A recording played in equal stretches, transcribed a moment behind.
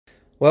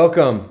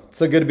Welcome. It's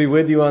so good to be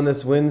with you on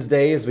this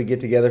Wednesday as we get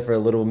together for a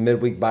little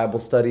midweek Bible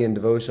study and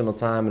devotional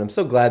time. And I'm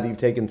so glad that you've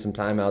taken some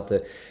time out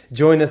to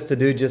join us to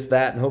do just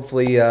that. And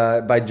hopefully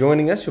by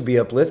joining us, you'll be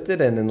uplifted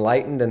and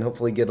enlightened and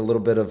hopefully get a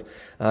little bit of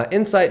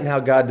insight in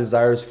how God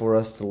desires for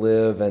us to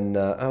live and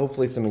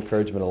hopefully some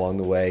encouragement along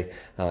the way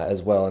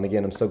as well. And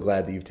again, I'm so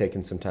glad that you've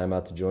taken some time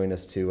out to join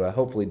us to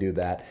hopefully do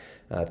that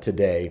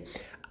today.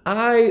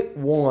 I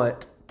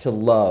want to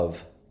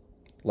love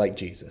like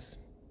Jesus.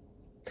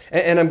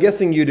 And I'm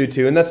guessing you do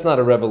too, and that's not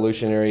a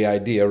revolutionary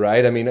idea,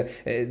 right? I mean,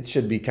 it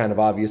should be kind of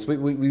obvious.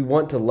 We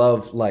want to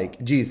love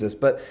like Jesus,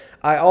 but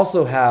I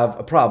also have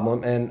a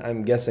problem, and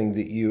I'm guessing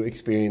that you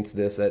experience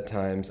this at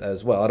times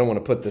as well. I don't want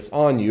to put this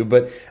on you,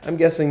 but I'm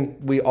guessing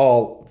we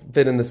all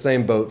fit in the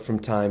same boat from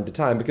time to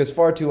time, because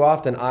far too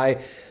often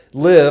I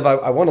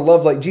want to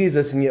love like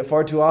Jesus, and yet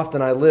far too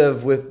often I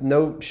live with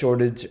no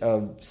shortage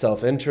of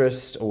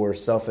self-interest or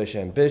selfish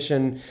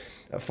ambition.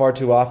 Far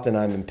too often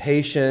I'm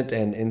impatient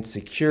and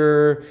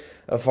insecure.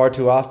 Far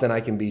too often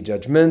I can be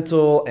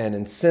judgmental and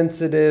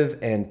insensitive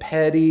and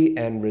petty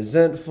and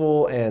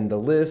resentful, and the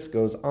list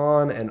goes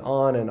on and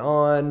on and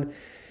on.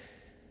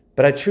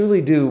 But I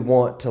truly do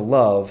want to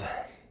love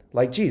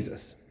like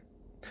Jesus.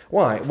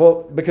 Why?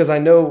 Well, because I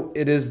know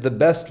it is the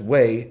best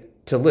way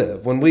to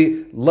live. When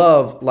we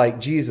love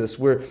like Jesus,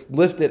 we're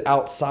lifted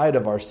outside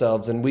of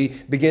ourselves and we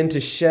begin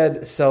to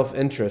shed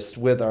self-interest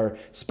with our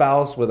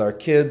spouse, with our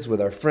kids, with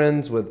our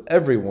friends, with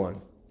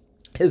everyone.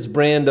 His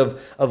brand of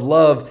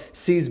love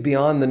sees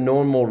beyond the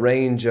normal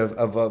range of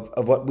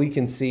what we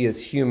can see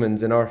as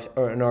humans in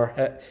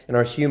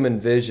our human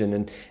vision,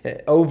 and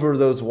over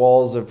those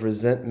walls of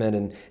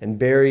resentment and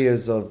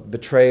barriers of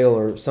betrayal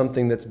or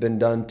something that's been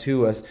done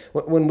to us.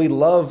 When we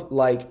love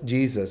like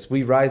Jesus,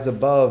 we rise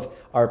above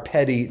our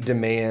petty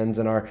demands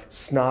and our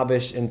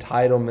snobbish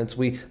entitlements.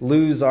 We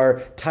lose our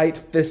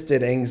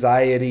tight-fisted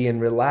anxiety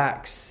and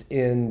relax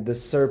in the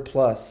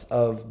surplus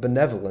of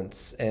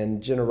benevolence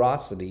and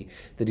generosity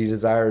that He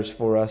desires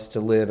for us to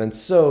live, and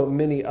so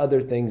many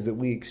other things that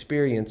we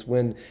experience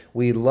when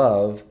we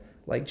love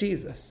like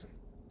Jesus.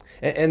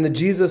 And the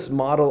Jesus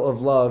model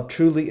of love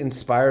truly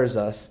inspires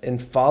us in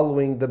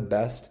following the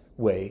best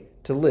way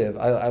to live.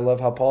 I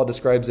love how Paul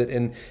describes it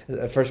in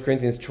 1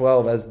 Corinthians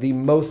 12 as the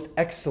most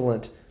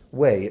excellent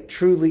way. It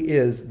truly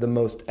is the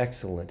most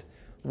excellent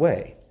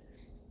way.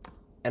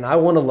 And I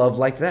want to love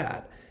like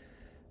that.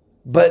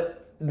 But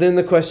then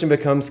the question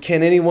becomes,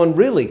 can anyone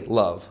really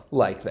love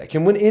like that?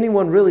 Can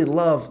anyone really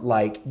love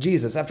like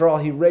Jesus? After all,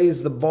 He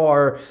raised the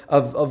bar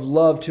of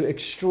love to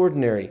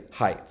extraordinary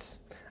heights.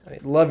 I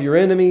mean, love your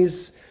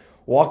enemies,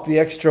 walk the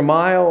extra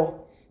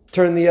mile,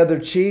 turn the other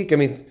cheek. I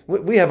mean,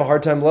 we have a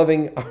hard time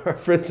loving our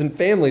friends and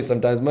family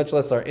sometimes, much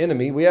less our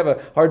enemy. We have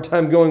a hard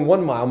time going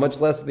 1 mile, much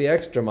less the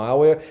extra mile.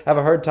 We have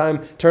a hard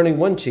time turning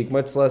one cheek,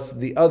 much less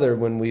the other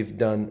when we've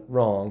done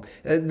wrong.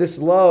 This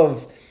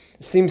love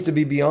seems to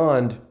be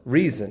beyond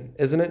reason,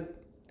 isn't it?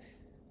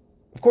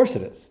 Of course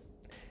it is.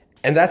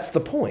 And that's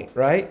the point,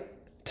 right?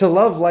 To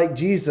love like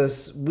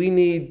Jesus, we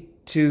need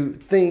to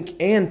think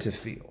and to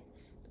feel.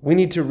 We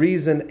need to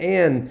reason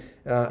and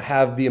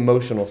have the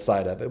emotional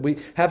side of it. We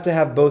have to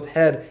have both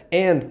head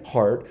and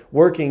heart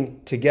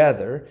working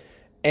together,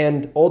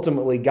 and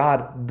ultimately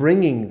God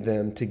bringing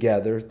them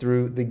together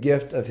through the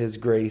gift of His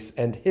grace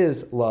and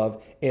His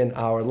love in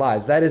our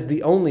lives. That is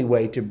the only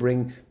way to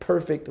bring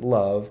perfect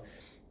love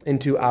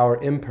into our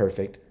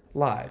imperfect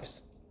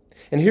lives.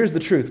 And here's the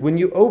truth. When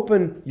you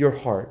open your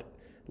heart,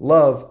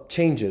 love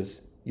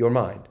changes your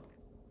mind.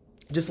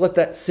 Just let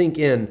that sink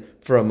in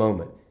for a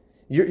moment.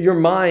 Your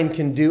mind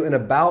can do an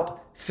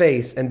about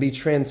face and be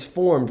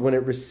transformed when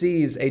it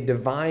receives a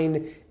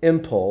divine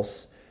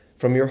impulse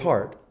from your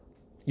heart.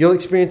 You'll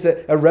experience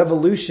a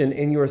revolution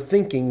in your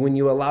thinking when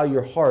you allow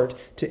your heart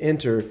to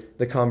enter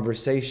the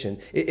conversation.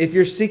 If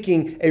you're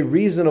seeking a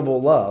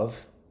reasonable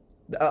love,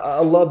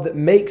 a love that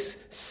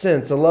makes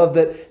sense, a love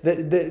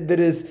that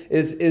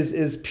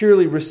is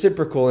purely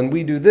reciprocal, and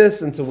we do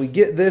this and so we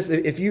get this.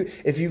 If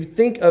you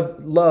think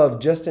of love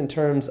just in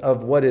terms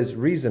of what is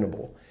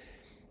reasonable,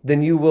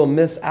 then you will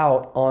miss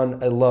out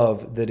on a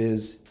love that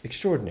is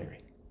extraordinary,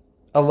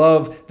 a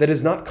love that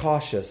is not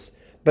cautious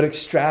but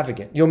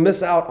extravagant. You'll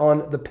miss out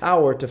on the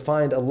power to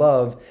find a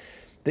love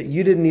that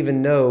you didn't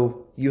even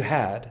know you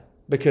had,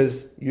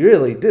 because you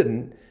really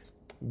didn't,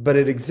 but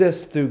it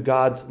exists through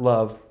God's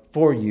love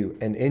for you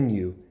and in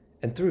you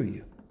and through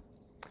you.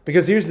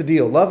 Because here's the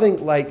deal.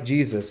 Loving like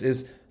Jesus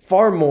is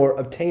far more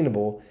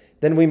obtainable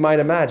than we might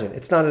imagine.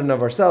 It's not in and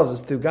of ourselves,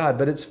 it's through God,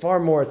 but it's far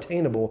more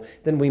attainable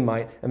than we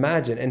might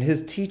imagine. And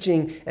His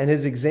teaching and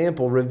His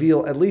example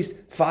reveal at least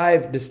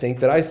five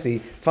distinct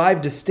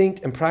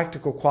and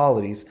practical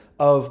qualities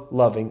of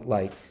loving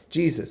like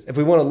Jesus. If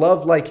we want to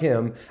love like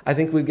Him, I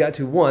think we've got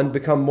to, 1,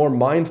 become more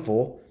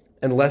mindful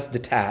and less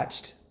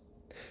detached.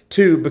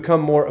 2,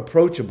 become more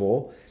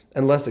approachable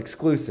and less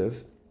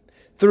exclusive.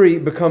 3,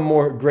 become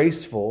more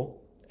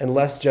graceful and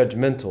less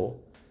judgmental.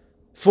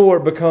 4,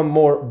 become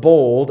more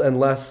bold and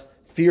less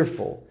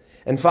fearful.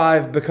 And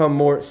 5, become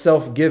more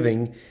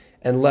self-giving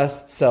and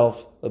less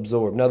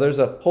self-absorbed. Now, there's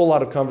a whole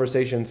lot of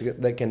conversations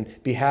that can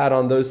be had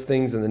on those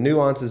things and the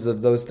nuances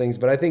of those things,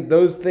 but I think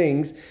those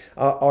things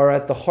are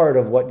at the heart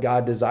of what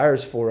God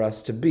desires for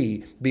us to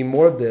be. Be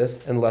more of this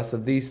and less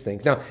of these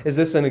things. Now, is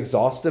this an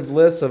exhaustive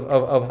list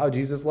of how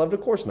Jesus loved?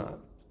 Of course not.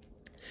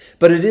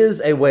 But it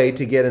is a way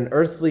to get an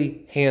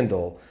earthly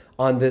handle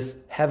on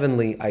this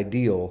heavenly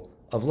ideal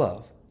of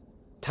love.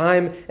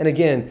 Time and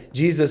again,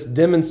 Jesus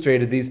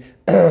demonstrated these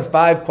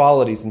 5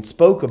 qualities and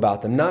spoke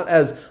about them, not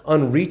as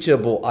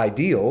unreachable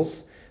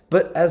ideals,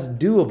 but as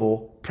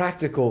doable,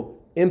 practical,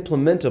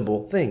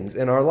 implementable things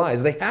in our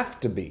lives. They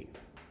have to be.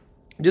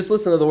 Just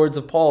listen to the words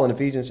of Paul in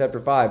Ephesians chapter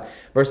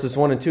 5, verses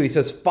 1 and 2. He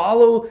says,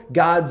 follow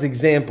God's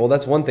example.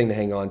 That's one thing to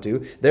hang on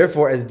to.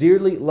 Therefore, as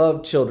dearly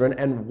loved children,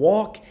 and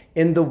walk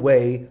in the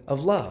way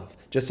of love,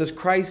 just as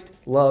Christ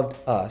loved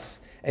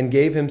us and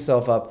gave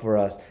himself up for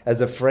us as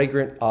a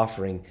fragrant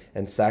offering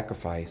and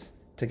sacrifice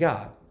to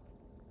God.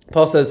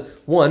 Paul says,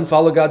 1,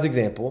 follow God's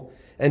example,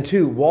 and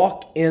 2,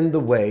 walk in the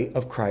way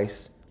of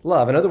Christ's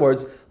love. In other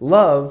words,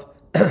 love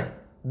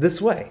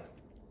this way.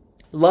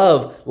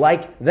 Love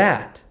like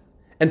that.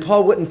 And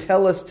Paul wouldn't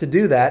tell us to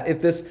do that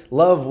if this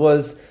love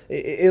was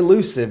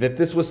elusive, if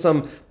this was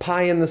some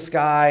pie in the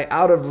sky,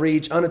 out of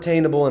reach,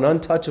 unattainable, and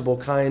untouchable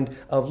kind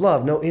of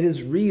love. No, it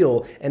is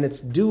real, and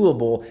it's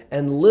doable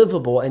and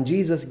livable, and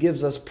Jesus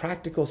gives us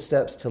practical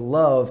steps to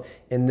love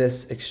in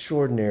this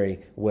extraordinary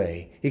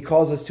way. He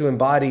calls us to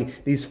embody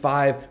these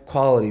 5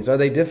 qualities. Are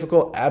they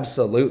difficult?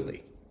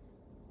 Absolutely,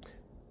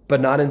 but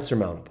not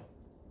insurmountable.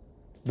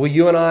 Will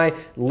you and I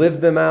live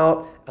them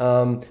out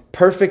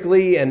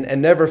perfectly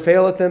and never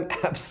fail at them?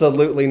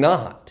 Absolutely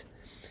not.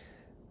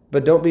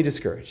 But don't be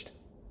discouraged,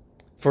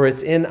 for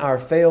it's in our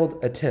failed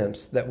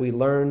attempts that we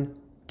learn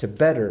to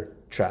better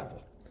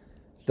travel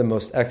the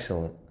most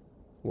excellent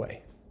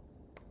way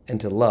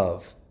and to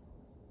love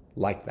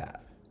like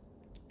that,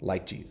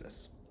 like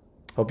Jesus.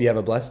 Hope you have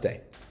a blessed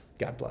day.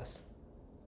 God bless.